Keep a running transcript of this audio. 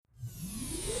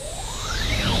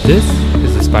This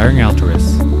is Aspiring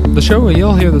Altruists, the show where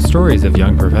you'll hear the stories of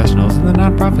young professionals in the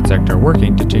nonprofit sector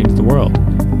working to change the world.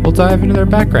 We'll dive into their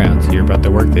backgrounds, hear about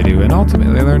the work they do, and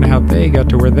ultimately learn how they got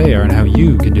to where they are and how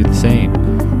you can do the same.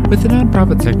 With the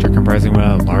nonprofit sector comprising one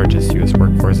of the largest U.S.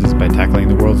 workforces by tackling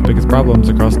the world's biggest problems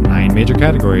across 9 major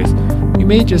categories, you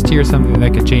may just hear something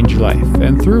that could change your life,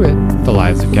 and through it, the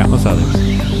lives of countless others.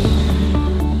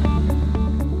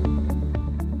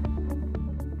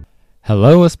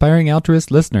 Hello, Aspiring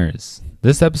Altruist listeners.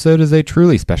 This episode is a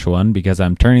truly special one because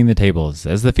I'm turning the tables,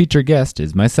 as the featured guest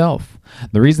is myself.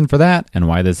 The reason for that, and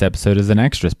why this episode is an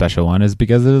extra special one, is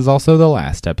because it is also the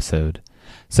last episode.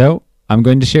 So, I'm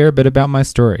going to share a bit about my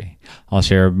story. I'll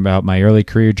share about my early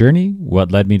career journey,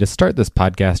 what led me to start this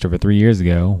podcast over 3 years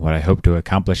ago, what I hope to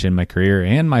accomplish in my career,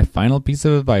 and my final piece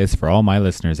of advice for all my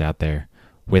listeners out there.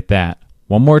 With that,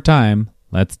 one more time,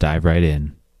 let's dive right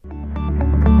in.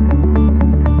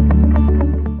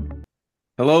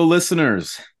 Hello,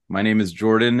 listeners. My name is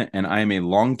Jordan, and I am a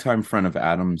longtime friend of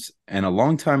Adam's and a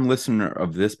longtime listener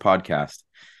of this podcast.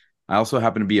 I also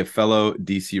happen to be a fellow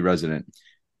DC resident.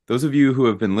 Those of you who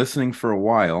have been listening for a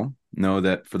while know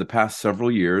that for the past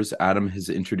several years, Adam has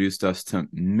introduced us to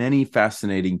many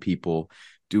fascinating people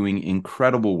doing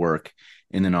incredible work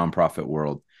in the nonprofit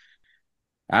world.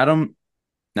 Adam,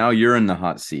 now you're in the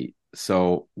hot seat.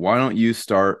 So why don't you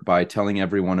start by telling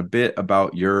everyone a bit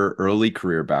about your early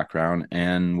career background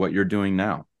and what you're doing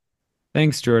now?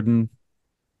 Thanks, Jordan.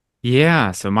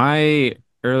 Yeah, so my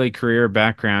early career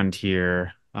background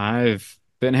here, I've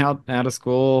been out of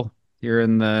school here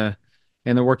in the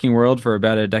working world for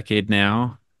about a decade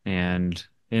now. And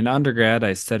in undergrad,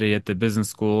 I studied at the business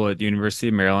school at University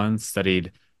of Maryland,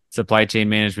 studied supply chain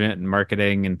management and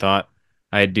marketing, and thought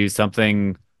I'd do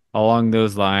something along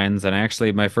those lines. And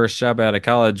actually, my first job out of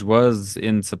college was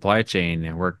in supply chain.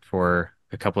 I worked for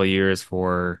a couple of years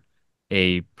for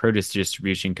a produce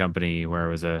distribution company where I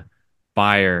was a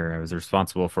buyer. I was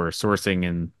responsible for sourcing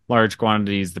in large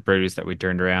quantities the produce that we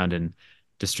turned around and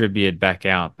distributed back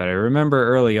out. But I remember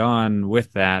early on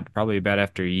with that, probably about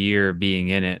after a year being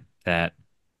in it, that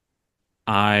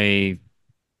I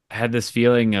had this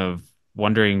feeling of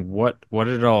wondering what did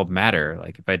it all matter?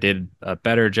 Like if I did a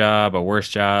better job, a worse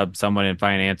job, someone in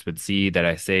finance would see that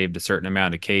I saved a certain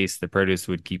amount of case, the produce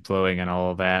would keep flowing and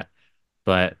all of that.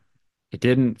 But it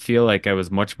didn't feel like I was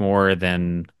much more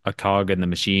than a cog in the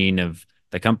machine of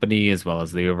the company as well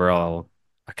as the overall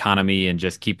economy and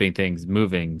just keeping things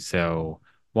moving. So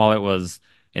while it was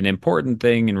an important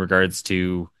thing in regards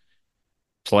to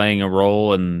playing a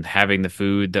role in having the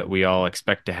food that we all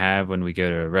expect to have when we go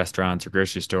to restaurants or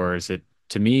grocery stores, it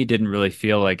to me didn't really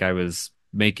feel like I was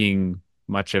making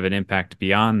much of an impact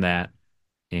beyond that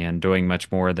and doing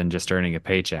much more than just earning a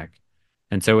paycheck.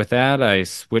 And so with that, I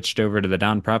switched over to the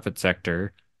nonprofit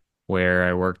sector where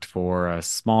I worked for a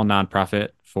small nonprofit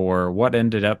for what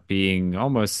ended up being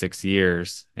almost 6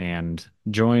 years and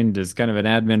joined as kind of an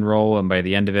admin role. And by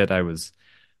the end of it, I was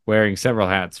wearing several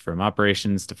hats from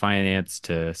operations to finance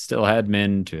to still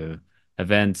admin to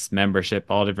events, membership,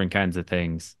 all different kinds of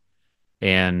things.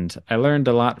 And I learned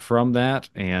a lot from that.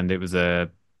 And it was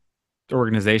a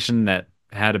organization that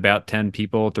had about 10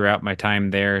 people throughout my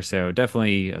time there. So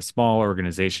definitely a small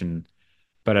organization.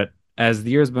 But as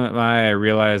the years went by, I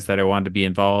realized that I wanted to be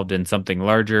involved in something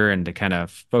larger and to kind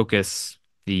of focus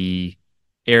the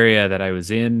area that I was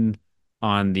in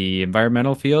on the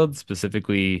environmental field,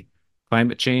 specifically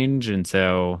climate change. And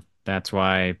so that's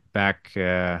why back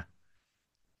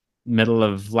middle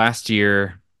of last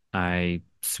year, I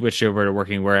switched over to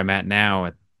working where I'm at now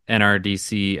at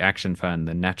NRDC Action Fund,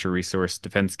 the Natural Resource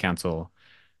Defense Council.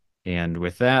 And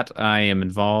with that, I am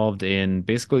involved in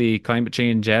basically climate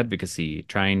change advocacy,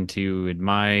 trying to, in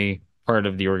my part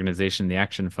of the organization, the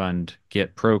Action Fund,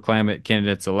 get pro-climate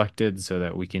candidates elected so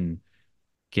that we can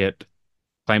get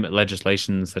climate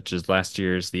legislation such as last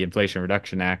year's the Inflation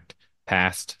Reduction Act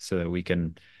passed so that we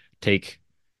can take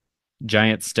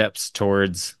giant steps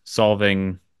towards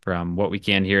solving from what we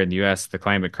can here in the US, the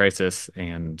climate crisis,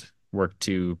 and work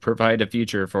to provide a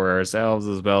future for ourselves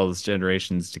as well as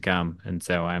generations to come. And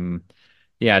so I'm,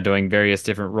 yeah, doing various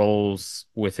different roles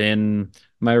within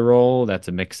my role. That's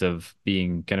a mix of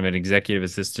being kind of an executive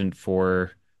assistant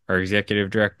for our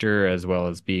executive director, as well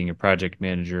as being a project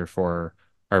manager for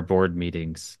our board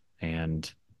meetings.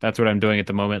 And that's what I'm doing at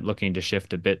the moment, looking to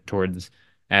shift a bit towards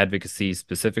advocacy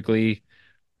specifically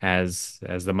as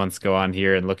the months go on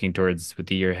here and looking towards with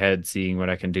the year ahead, seeing what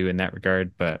I can do in that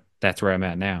regard. But that's where I'm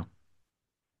at now.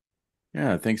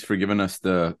 Yeah, thanks for giving us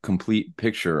the complete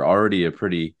picture. Already a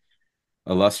pretty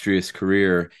illustrious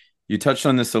career. You touched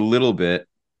on this a little bit,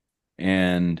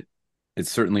 and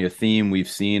it's certainly a theme we've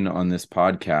seen on this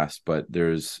podcast, but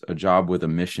there's a job with a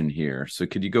mission here. So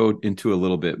could you go into a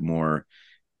little bit more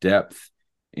depth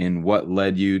in what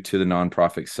led you to the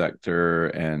nonprofit sector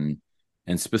and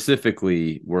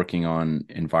specifically working on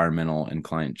environmental and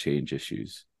climate change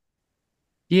issues?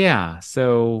 Yeah,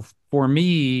 so for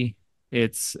me,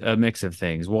 it's a mix of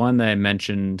things. One that I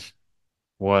mentioned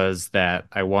was that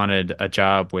I wanted a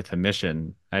job with a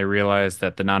mission. I realized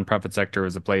that the nonprofit sector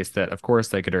was a place that, of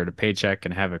course, I could earn a paycheck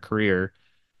and have a career,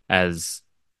 as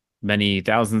many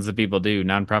thousands of people do.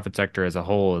 Nonprofit sector as a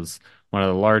whole is one of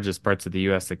the largest parts of the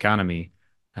U.S. economy.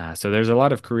 So there's a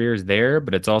lot of careers there,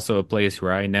 but it's also a place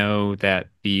where I know that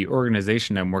the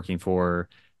organization I'm working for,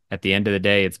 at the end of the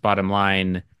day, its bottom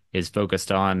line is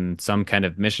focused on some kind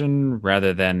of mission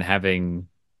rather than having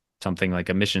something like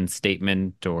a mission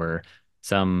statement or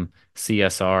some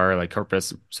CSR, like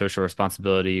corporate social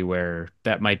responsibility, where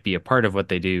that might be a part of what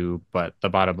they do, but the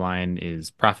bottom line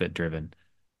is profit driven.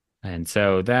 And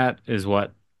so that is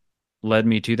what led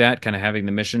me to that, kind of having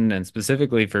the mission. And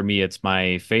specifically for me, it's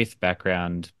my faith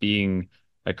background. Being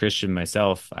a Christian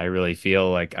myself, I really feel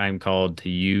like I'm called to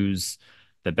use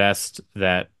the best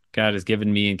that God has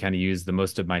given me and kind of use the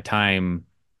most of my time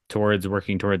towards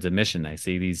working towards a mission. I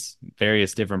see these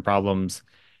various different problems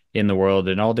in the world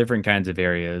in all different kinds of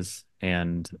areas.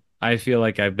 And I feel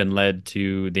like I've been led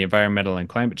to the environmental and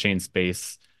climate change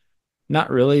space, not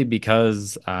really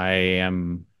because I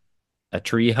am a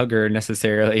tree hugger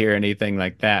necessarily or anything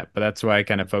like that, but that's why I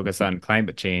kind of focus on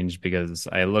climate change because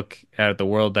I look at the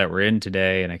world that we're in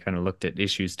today and I kind of looked at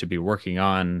issues to be working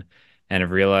on and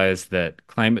have realized that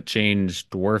climate change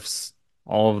dwarfs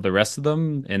all of the rest of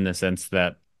them in the sense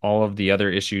that all of the other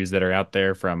issues that are out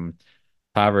there, from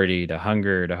poverty to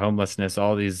hunger to homelessness,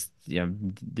 all these,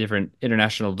 different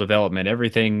international development,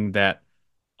 everything that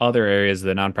other areas of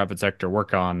the nonprofit sector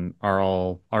work on are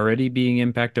all already being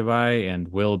impacted by and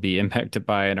will be impacted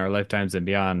by in our lifetimes and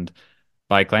beyond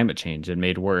by climate change and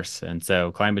made worse. And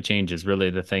so climate change is really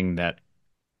the thing that,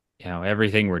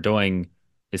 everything we're doing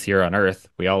is here on Earth.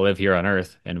 We all live here on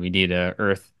Earth and we need a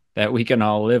Earth that we can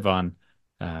all live on,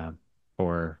 uh,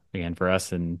 for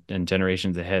us and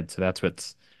generations ahead. So that's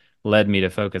what's led me to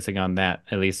focusing on that,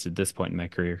 at least at this point in my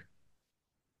career.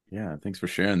 Yeah, thanks for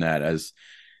sharing that. As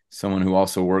someone who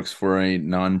also works for a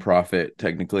nonprofit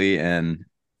technically and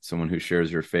someone who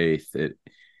shares your faith,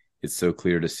 it's so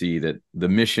clear to see that the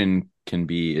mission can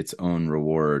be its own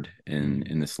reward Mm,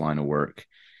 in this line of work.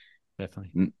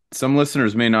 definitely. Some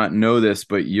listeners may not know this,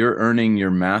 but you're earning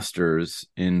your master's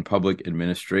in public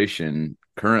administration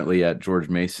currently at George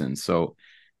Mason. So,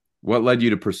 what led you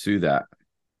to pursue that?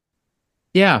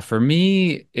 Yeah, for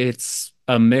me, it's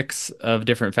a mix of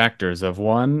different factors. Of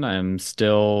one, I'm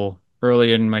still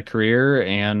early in my career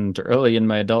and early in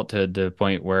my adulthood to the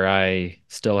point where I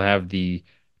still have the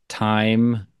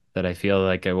time that I feel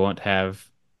like I won't have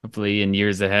hopefully in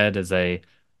years ahead as I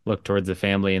look towards the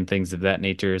family and things of that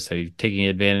nature. So taking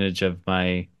advantage of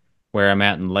my where I'm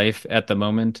at in life at the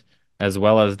moment, as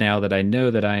well as now that I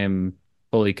know that I am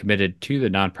fully committed to the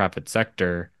nonprofit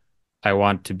sector. I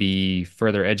want to be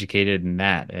further educated in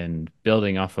that and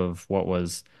building off of what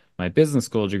was my business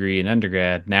school degree in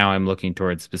undergrad. Now I'm looking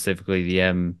towards specifically the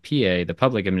MPA, the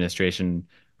public administration,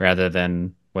 rather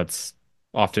than what's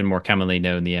often more commonly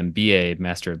known, the MBA,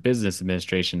 Master of Business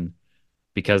Administration,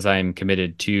 because I'm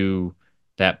committed to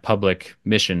that public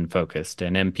mission focused.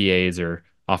 And MPAs are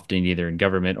often either in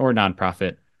government or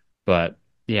nonprofit. But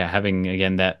yeah, having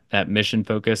again that mission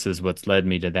focus is what's led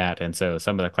me to that. And so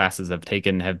some of the classes I've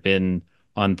taken have been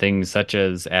on things such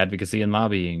as advocacy and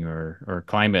lobbying or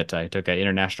climate. I took an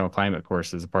international climate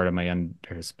course as a part of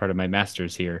as part of my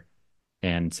master's here.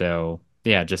 And so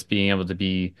yeah, just being able to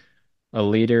be a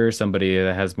leader, somebody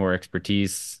that has more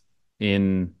expertise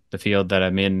in the field that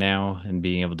I'm in now, and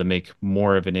being able to make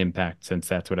more of an impact since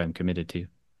that's what I'm committed to.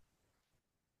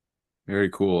 Very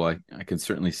cool. I can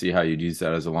certainly see how you'd use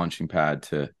that as a launching pad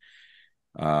to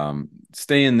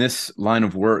stay in this line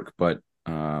of work, but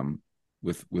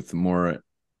with more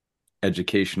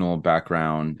educational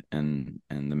background and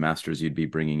the masters you'd be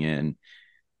bringing in,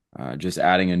 just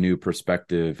adding a new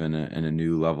perspective and a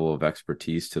new level of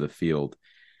expertise to the field.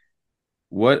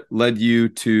 What led you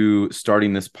to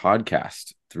starting this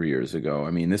podcast 3 years ago?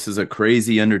 I mean, this is a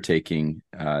crazy undertaking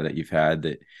that you've had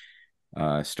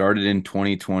that started in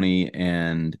 2020,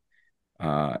 and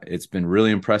it's been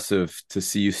really impressive to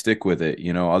see you stick with it.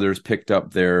 You know, others picked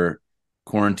up their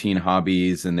quarantine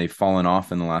hobbies and they've fallen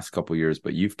off in the last couple of years,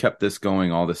 but you've kept this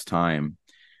going all this time.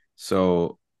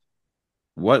 So,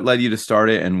 what led you to start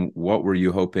it, and what were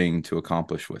you hoping to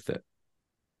accomplish with it?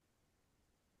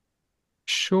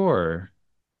 Sure.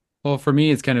 Well, for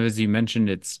me, it's kind of as you mentioned,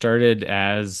 it started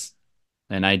as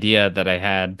an idea that I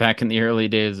had back in the early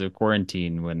days of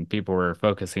quarantine when people were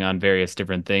focusing on various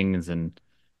different things and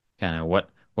kind of what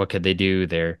could they do?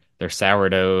 Their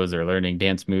sourdoughs or learning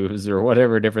dance moves or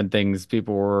whatever different things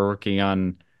people were working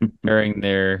on during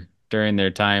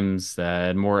their times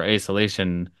in more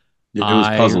isolation. It was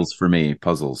I puzzles for me,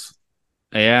 puzzles.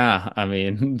 Yeah, I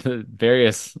mean the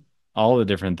various all the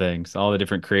different things, all the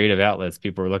different creative outlets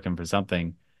people were looking for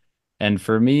something. And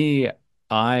for me,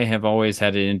 I have always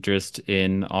had an interest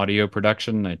in audio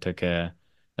production. I took a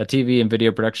TV and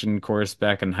video production course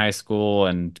back in high school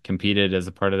and competed as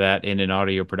a part of that in an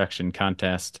audio production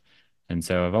contest. And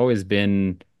so I've always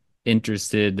been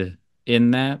interested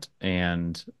in that.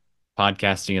 And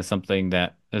podcasting is something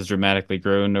that has dramatically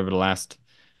grown over the last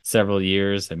several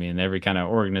years. I mean, every kind of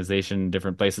organization,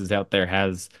 different places out there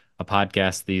has a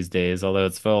podcast these days, although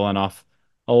it's fallen off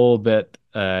a little bit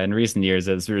in recent years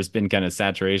as there's been kind of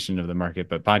saturation of the market,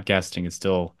 but podcasting is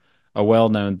still a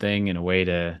well-known thing and a way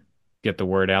to get the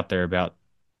word out there about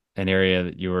an area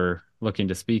that you were looking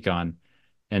to speak on.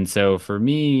 And so for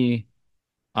me,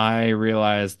 I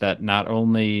realized that not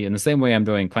only in the same way I'm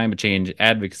doing climate change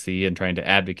advocacy and trying to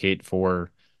advocate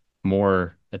for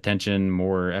more attention,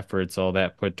 more efforts, all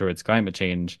that put towards climate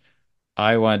change,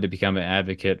 I wanted to become an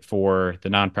advocate for the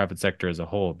nonprofit sector as a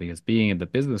whole because being at the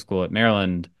business school at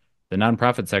Maryland, the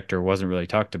nonprofit sector wasn't really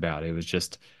talked about. It was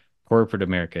just corporate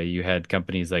America. You had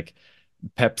companies like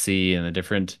Pepsi and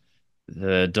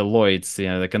the Deloittes,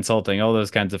 the consulting, all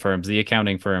those kinds of firms, the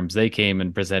accounting firms, they came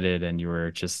and presented, and you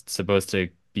were just supposed to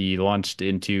be launched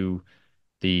into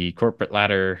the corporate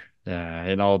ladder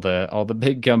in all the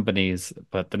big companies,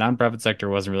 but the nonprofit sector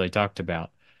wasn't really talked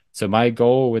about. So my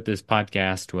goal with this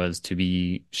podcast was to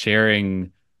be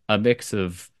sharing a mix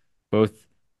of both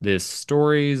the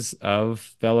stories of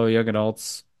fellow young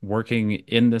adults working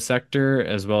in the sector,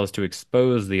 as well as to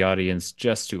expose the audience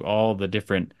just to all the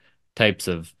different types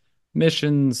of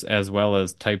missions as well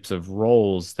as types of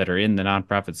roles that are in the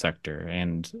nonprofit sector.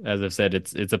 And as I've said,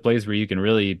 it's a place where you can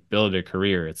really build a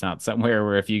career. It's not somewhere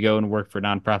where if you go and work for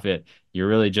nonprofit, you're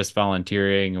really just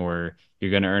volunteering or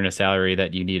you're going to earn a salary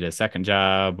that you need a second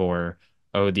job or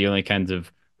oh, the only kinds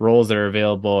of roles that are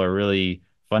available are really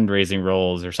fundraising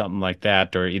roles or something like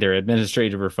that, or either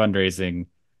administrative or fundraising,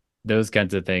 those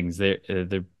kinds of things.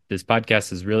 This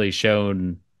podcast has really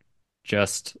shown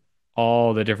just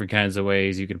all the different kinds of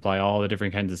ways you can apply all the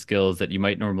different kinds of skills that you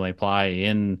might normally apply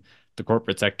in the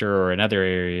corporate sector or in other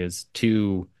areas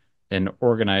to an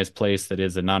organized place that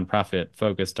is a nonprofit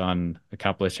focused on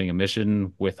accomplishing a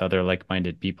mission with other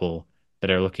like-minded people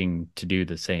that are looking to do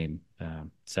the same.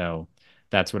 So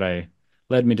that's what I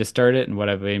led me to start it and what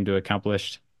I've aimed to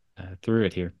accomplish through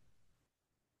it here.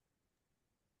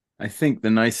 I think the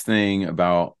nice thing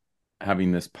about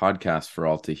having this podcast for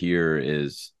all to hear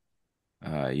is,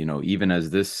 even as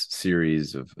this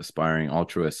series of aspiring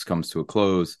altruists comes to a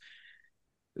close,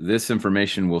 this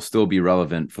information will still be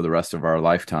relevant for the rest of our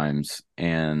lifetimes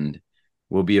and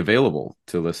will be available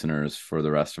to listeners for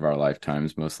the rest of our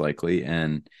lifetimes, most likely.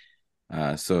 And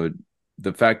so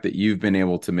the fact that you've been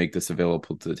able to make this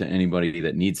available to anybody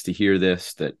that needs to hear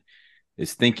this, that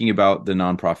is thinking about the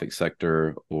nonprofit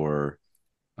sector or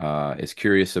is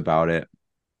curious about it,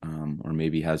 or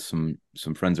maybe has some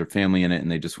friends or family in it,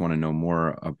 and they just want to know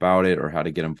more about it or how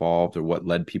to get involved or what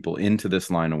led people into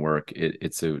this line of work.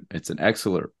 It's an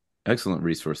excellent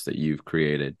resource that you've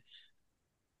created.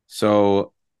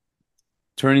 So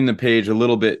turning the page a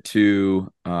little bit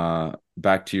to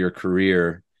back to your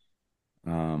career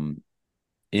um,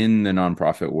 in the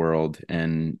nonprofit world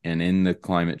and in the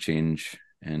climate change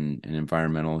and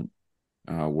environmental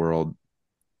world,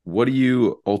 what do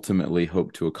you ultimately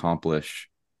hope to accomplish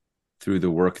through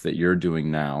the work that you're doing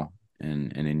now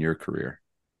and in your career?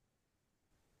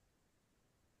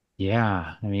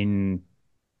 Yeah, I mean,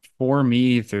 for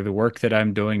me, through the work that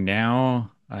I'm doing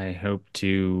now, I hope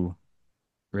to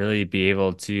really be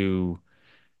able to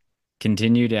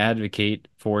continue to advocate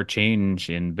for change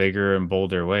in bigger and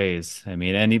bolder ways. I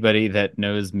mean, anybody that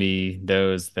knows me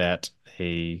knows that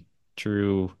a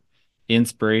true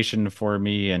inspiration for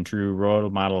me and true role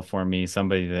model for me,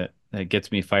 somebody that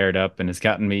gets me fired up and has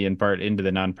gotten me in part into the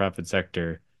nonprofit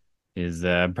sector is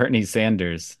Bernie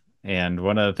Sanders. And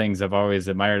one of the things I've always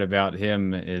admired about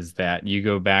him is that you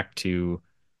go back to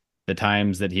the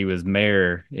times that he was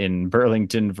mayor in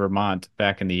Burlington, Vermont,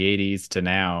 back in the 80s to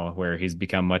now, where he's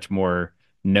become much more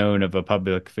known of a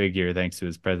public figure thanks to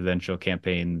his presidential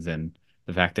campaigns and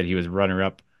the fact that he was runner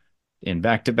up in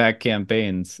back-to-back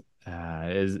campaigns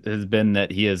has been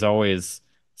that he has always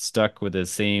stuck with the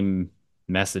same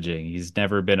messaging. He's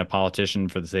never been a politician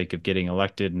for the sake of getting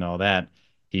elected and all that.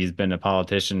 He's been a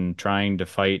politician trying to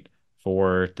fight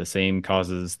for the same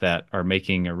causes that are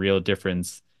making a real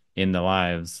difference in the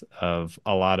lives of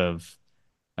a lot of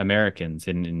Americans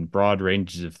in broad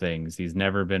ranges of things. He's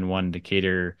never been one to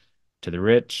cater to the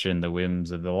rich and the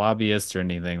whims of the lobbyists or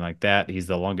anything like that. He's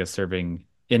the longest serving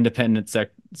independent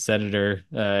senator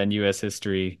in U.S.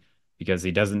 history because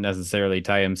he doesn't necessarily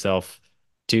tie himself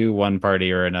to one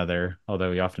party or another,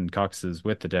 although he often caucuses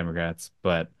with the Democrats.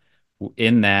 But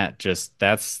in that, just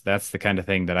that's the kind of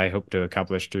thing that I hope to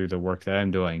accomplish through the work that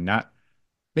I'm doing. Not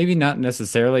maybe not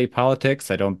necessarily politics.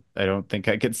 I don't think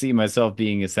I could see myself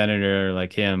being a senator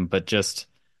like him, but just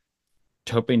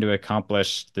hoping to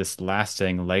accomplish this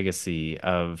lasting legacy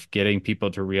of getting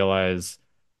people to realize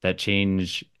that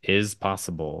change is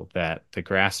possible, that the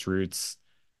grassroots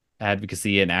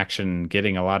advocacy and action,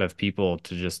 getting a lot of people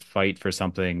to just fight for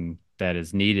something that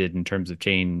is needed in terms of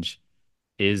change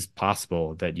is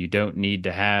possible, that you don't need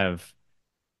to have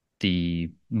the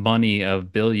money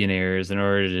of billionaires in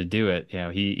order to do it. You know,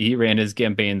 he ran his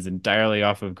campaigns entirely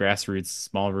off of grassroots,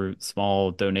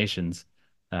 small donations.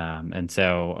 And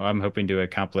so I'm hoping to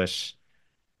accomplish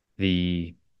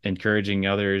the encouraging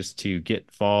others to get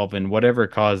involved in whatever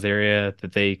cause area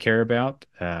that they care about.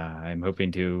 I'm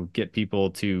hoping to get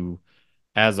people to,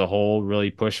 as a whole,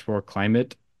 really push for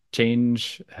climate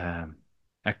change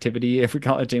activity, if we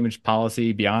call it change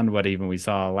policy, beyond what even we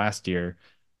saw last year.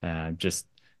 Just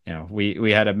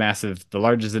we had the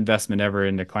largest investment ever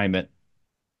into climate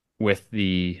with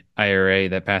the IRA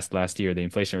that passed last year, the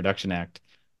Inflation Reduction Act.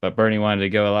 But Bernie wanted to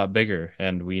go a lot bigger,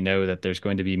 and we know that there's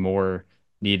going to be more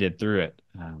needed through it.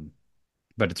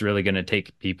 But it's really going to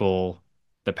take people,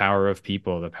 the power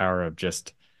of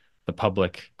just the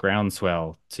public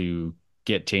groundswell to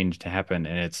get change to happen.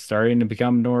 And it's starting to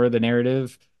become more the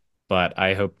narrative, but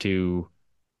I hope to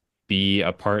be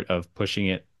a part of pushing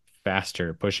it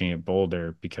faster, pushing it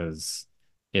bolder, because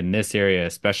in this area,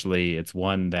 especially, it's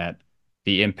one that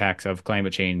the impacts of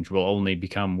climate change will only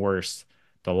become worse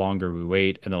the longer we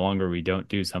wait and the longer we don't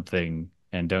do something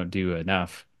and don't do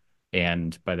enough.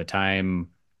 And by the time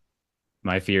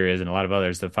my fear is, and a lot of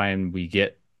others, the time we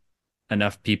get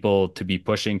enough people to be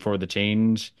pushing for the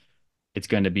change, it's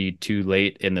going to be too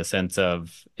late in the sense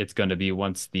of it's going to be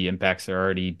once the impacts are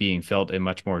already being felt in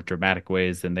much more dramatic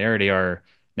ways than they already are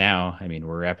now. I mean,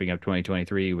 we're wrapping up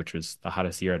 2023, which was the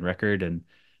hottest year on record, and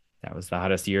that was the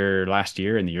hottest year last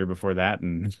year and the year before that,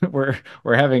 and we're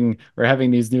having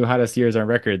these new hottest years on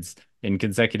records in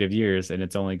consecutive years, and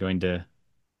it's only going to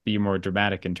be more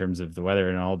dramatic in terms of the weather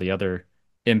and all the other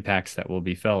impacts that will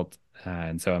be felt.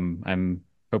 And so I'm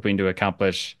hoping to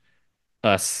accomplish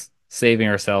us saving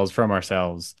ourselves from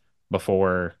ourselves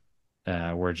before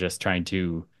we're just trying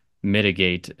to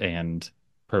mitigate and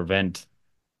prevent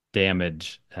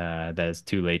damage that is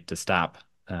too late to stop,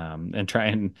 and try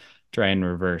and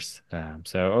reverse.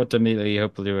 So ultimately,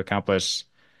 hopefully, to accomplish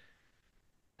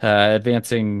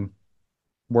advancing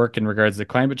work in regards to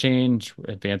climate change,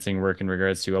 advancing work in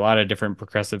regards to a lot of different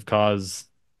progressive cause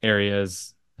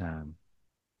areas.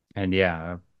 And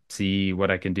yeah, see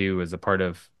what I can do as a part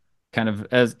of kind of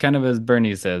as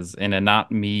Bernie says, in a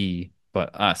not me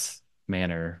but us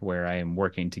manner, where I am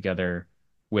working together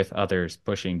with others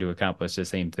pushing to accomplish the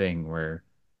same thing, where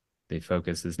the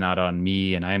focus is not on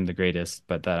me and I'm the greatest,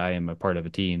 but that I am a part of a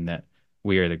team, that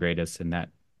we are the greatest, and that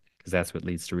because that's what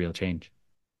leads to real change.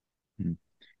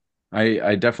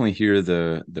 I definitely hear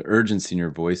the urgency in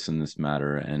your voice in this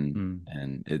matter, and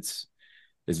Mm. it's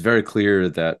very clear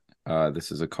that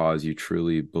this is a cause you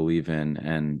truly believe in,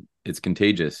 and it's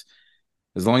contagious.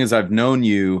 As long as I've known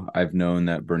you, I've known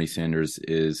that Bernie Sanders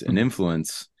is an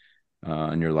influence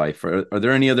in your life. Are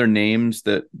there any other names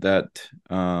that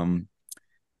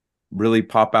really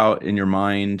pop out in your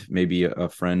mind? Maybe a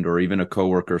friend or even a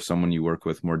coworker, someone you work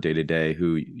with more day to day,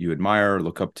 who you admire,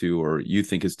 look up to, or you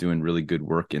think is doing really good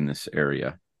work in this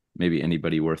area? Maybe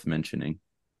anybody worth mentioning.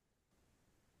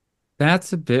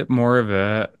 That's a bit more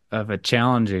of a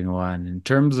challenging one in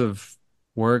terms of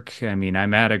work. I mean,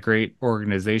 I'm at a great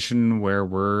organization where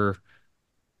we're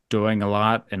doing a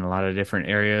lot in a lot of different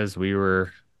areas. We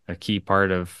were a key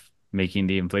part of making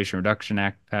the Inflation Reduction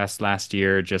Act pass last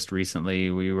year. Just recently,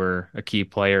 we were a key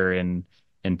player in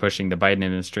pushing the Biden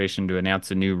administration to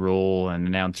announce a new rule and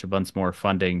announce a bunch more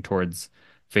funding towards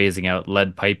phasing out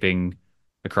lead piping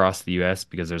across the U.S.,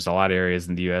 because there's a lot of areas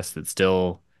in the U.S. that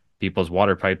still people's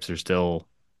water pipes are still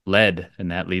lead,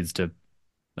 and that leads to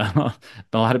a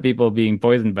lot of people being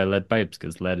poisoned by lead pipes,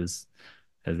 because lead is,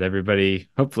 as everybody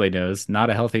hopefully knows, not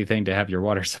a healthy thing to have your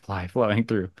water supply flowing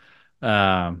through.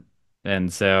 Um,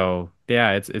 And so,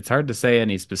 yeah, it's hard to say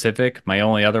any specific. My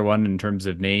only other one in terms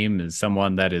of name is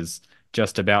someone that is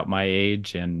just about my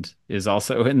age and is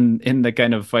also in the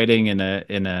kind of fighting in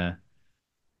a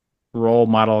role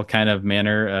model kind of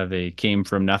manner of a came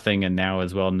from nothing and now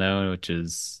is well known, which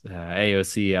is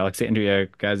AOC, Alexandria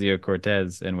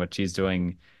Ocasio-Cortez, and what she's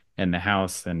doing in the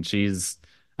House. And she's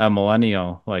a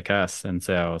millennial like us. And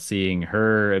so seeing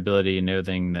her ability and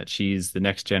knowing that she's the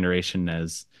next generation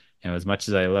as much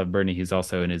as I love Bernie, he's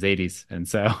also in his 80s. And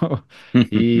so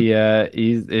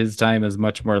his time is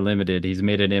much more limited. He's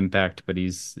made an impact, but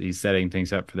he's setting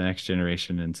things up for the next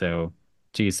generation. And so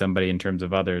she's somebody in terms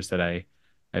of others that I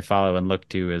follow and look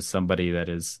to as somebody that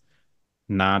is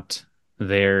not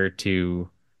there to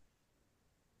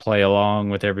play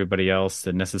along with everybody else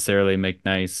and necessarily make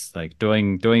nice. Like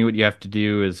doing what you have to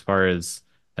do as far as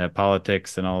that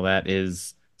politics and all that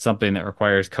is something that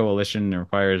requires coalition and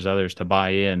requires others to buy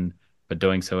in, but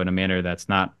doing so in a manner that's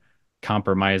not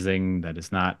compromising, that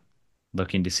is not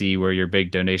looking to see where your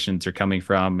big donations are coming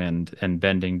from and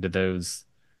bending to those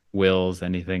wills,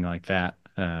 anything like that.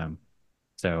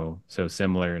 So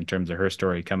similar in terms of her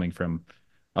story coming from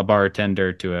a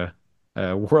bartender to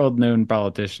a world-known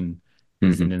politician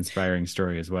is an inspiring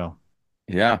story as well.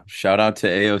 Yeah, shout out to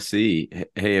AOC.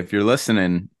 Hey, if you're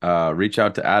listening, reach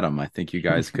out to Adam. I think you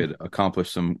guys could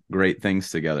accomplish some great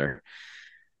things together.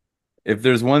 If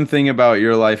there's one thing about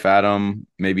your life, Adam,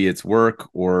 maybe it's work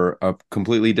or a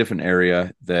completely different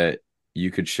area that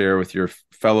you could share with your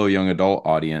fellow young adult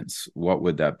audience, what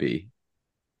would that be?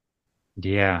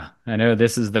 Yeah, I know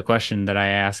this is the question that I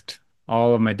asked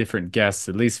all of my different guests,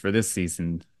 at least for this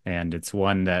season, and it's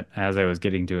one that as I was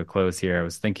getting to a close here, I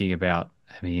was thinking about.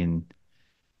 I mean,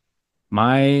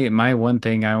 my one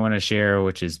thing I want to share,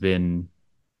 which has been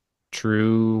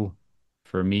true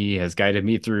for me, has guided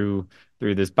me through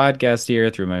this podcast here,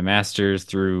 through my master's,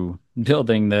 through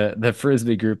building the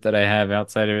frisbee group that I have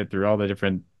outside of it, through all the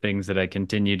different things that I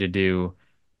continue to do,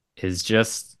 is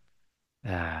just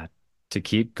uh, to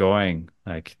keep going.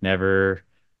 Like never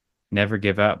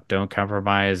give up. Don't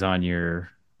compromise on your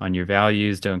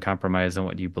values. Don't compromise on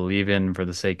what you believe in for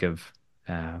the sake of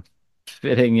uh,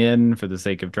 fitting in, for the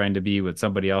sake of trying to be what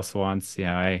somebody else wants.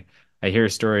 I hear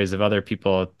stories of other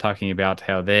people talking about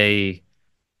how they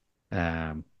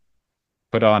um,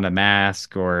 put on a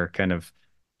mask or kind of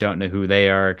don't know who they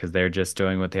are because they're just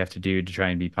doing what they have to do to try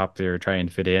and be popular, try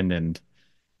and fit in. And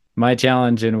my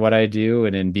challenge in what I do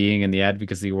and in being in the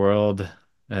advocacy world,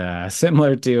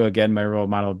 similar to again my role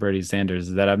model Bernie Sanders,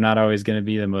 is that I'm not always going to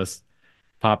be the most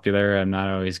popular. I'm not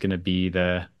always going to be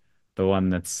the one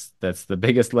that's the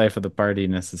biggest life of the party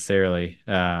necessarily.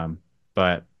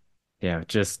 But yeah,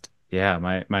 just yeah,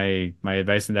 my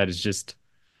advice in that is just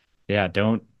yeah,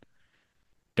 don't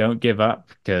give up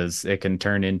because it can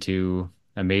turn into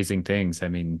amazing things. I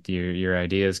mean, your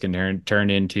ideas can turn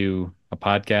into a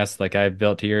podcast like I've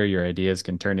built here. Your ideas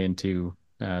can turn into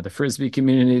the frisbee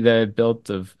community that I've built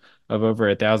of over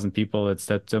 1,000 people. It's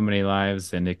touched so many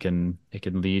lives, and it can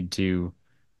lead to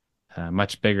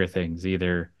much bigger things,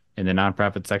 either in the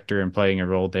nonprofit sector and playing a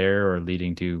role there, or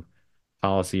leading to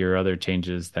policy or other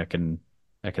changes that can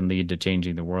lead to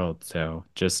changing the world. So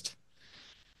just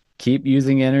keep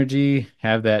using energy,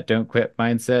 have that don't quit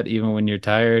mindset even when you're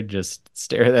tired. Just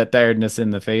stare that tiredness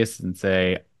in the face and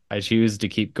say, I choose to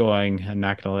keep going. I'm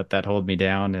not going to let that hold me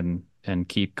down and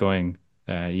keep going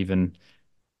even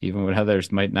when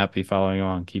others might not be following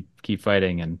along. Keep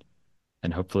fighting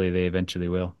and hopefully they eventually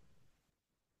will.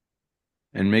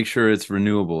 And make sure it's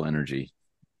renewable energy.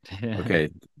 Okay,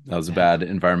 that was a bad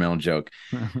environmental joke.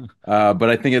 But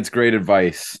I think it's great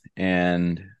advice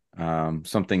and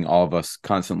something all of us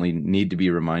constantly need to be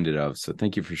reminded of. So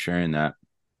thank you for sharing that.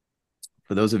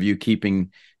 For those of you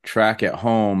keeping track at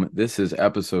home, this is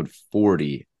episode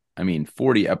 40. I mean,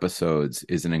 40 episodes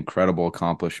is an incredible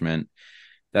accomplishment.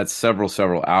 That's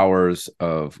several hours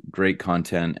of great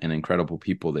content and incredible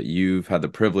people that you've had the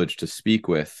privilege to speak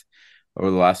with over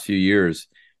the last few years.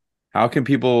 How can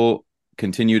people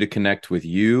continue to connect with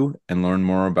you and learn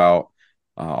more about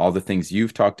all the things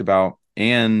you've talked about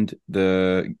and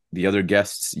the other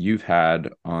guests you've had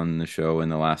on the show in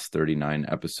the last 39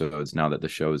 episodes now that the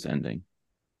show is ending?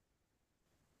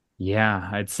 Yeah,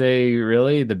 I'd say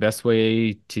really the best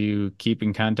way to keep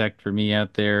in contact for me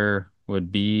out there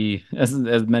would be, as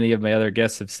many of my other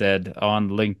guests have said, on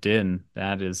LinkedIn.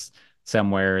 That is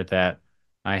somewhere that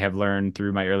I have learned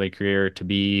through my early career to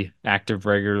be active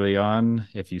regularly on.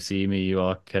 If you see me, you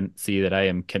all can see that I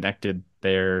am connected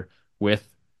there with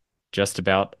just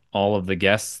about all of the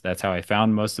guests. That's how I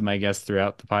found most of my guests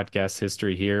throughout the podcast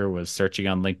history here was searching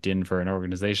on LinkedIn for an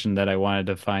organization that I wanted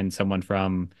to find someone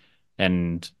from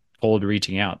and cold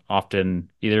reaching out,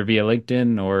 often either via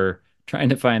LinkedIn or trying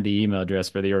to find the email address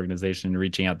for the organization,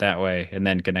 reaching out that way, and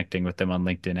then connecting with them on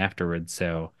LinkedIn afterwards.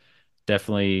 So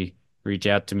definitely reach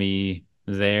out to me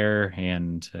there.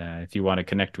 And if you want to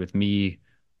connect with me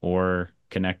or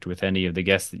connect with any of the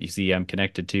guests that you see I'm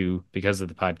connected to because of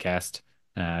the podcast,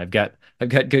 I've got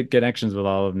good connections with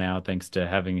all of them now, thanks to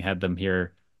having had them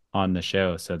here on the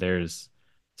show. So there's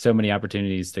so many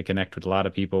opportunities to connect with a lot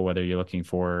of people, whether you're looking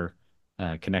for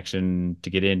connection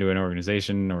to get into an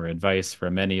organization or advice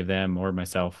from any of them or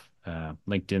myself.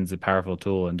 LinkedIn's a powerful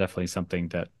tool and definitely something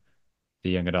that the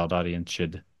young adult audience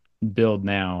should build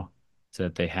now so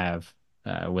that they have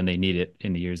when they need it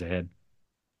in the years ahead.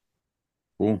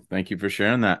 Cool. Thank you for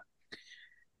sharing that.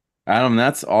 Adam,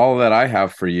 that's all that I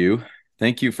have for you.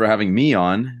 Thank you for having me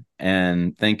on,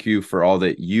 and thank you for all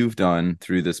that you've done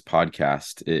through this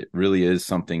podcast. It really is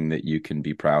something that you can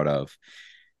be proud of.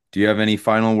 Do you have any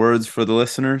final words for the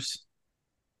listeners?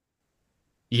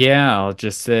 Yeah, I'll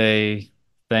just say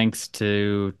thanks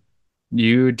to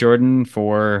you, Jordan,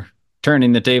 for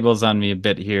turning the tables on me a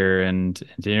bit here and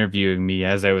interviewing me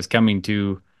as I was coming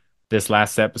to this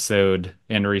last episode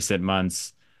in recent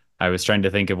months. I was trying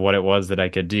to think of what it was that I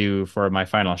could do for my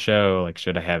final show. Like,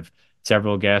 should I have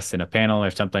several guests in a panel or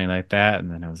something like that?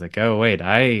 And then I was like, oh, wait,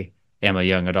 I am a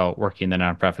young adult working in the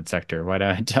nonprofit sector. Why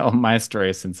don't I tell my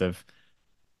story since I've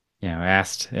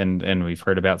asked and we've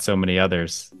heard about so many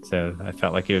others. So I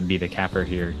felt like it would be the capper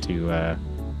here to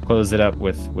close it up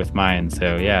with mine.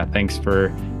 So yeah, thanks for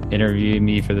interviewing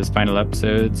me for this final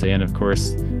episodes, and of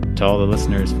course to all the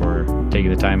listeners for taking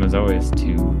the time as always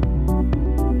to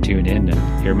tune in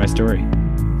and hear my story.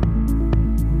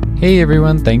 Hey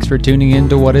everyone, thanks for tuning in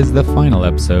to what is the final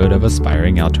episode of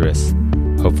Aspiring Altruists.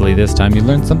 Hopefully this time you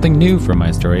learned something new from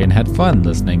my story and had fun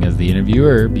listening as the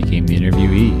interviewer became the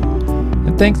interviewee.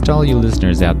 And thanks to all you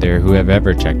listeners out there who have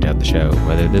ever checked out the show,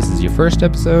 whether this is your first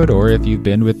episode or if you've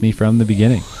been with me from the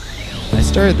beginning. I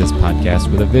started this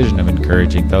podcast with a vision of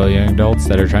encouraging fellow young adults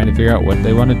that are trying to figure out what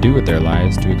they want to do with their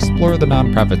lives to explore the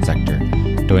nonprofit sector,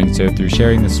 doing so through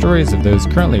sharing the stories of those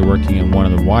currently working in one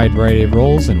of the wide variety of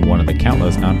roles in one of the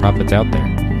countless nonprofits out there.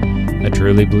 I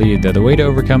truly believe that the way to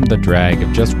overcome the drag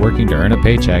of just working to earn a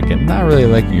paycheck and not really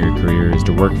liking your career is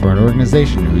to work for an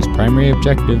organization whose primary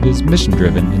objective is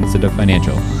mission-driven instead of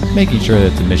financial, making sure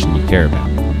that it's a mission you care about.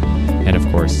 And of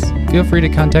course, feel free to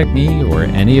contact me or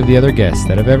any of the other guests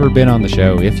that have ever been on the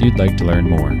show if you'd like to learn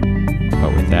more.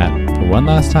 But with that, for one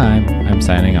last time, I'm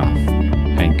signing off.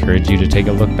 I encourage you to take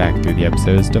a look back through the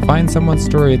episodes to find someone's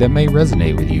story that may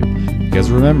resonate with you,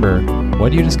 because remember,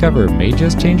 what you discover may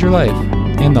just change your life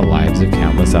and the lives of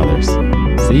countless others.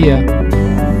 See ya!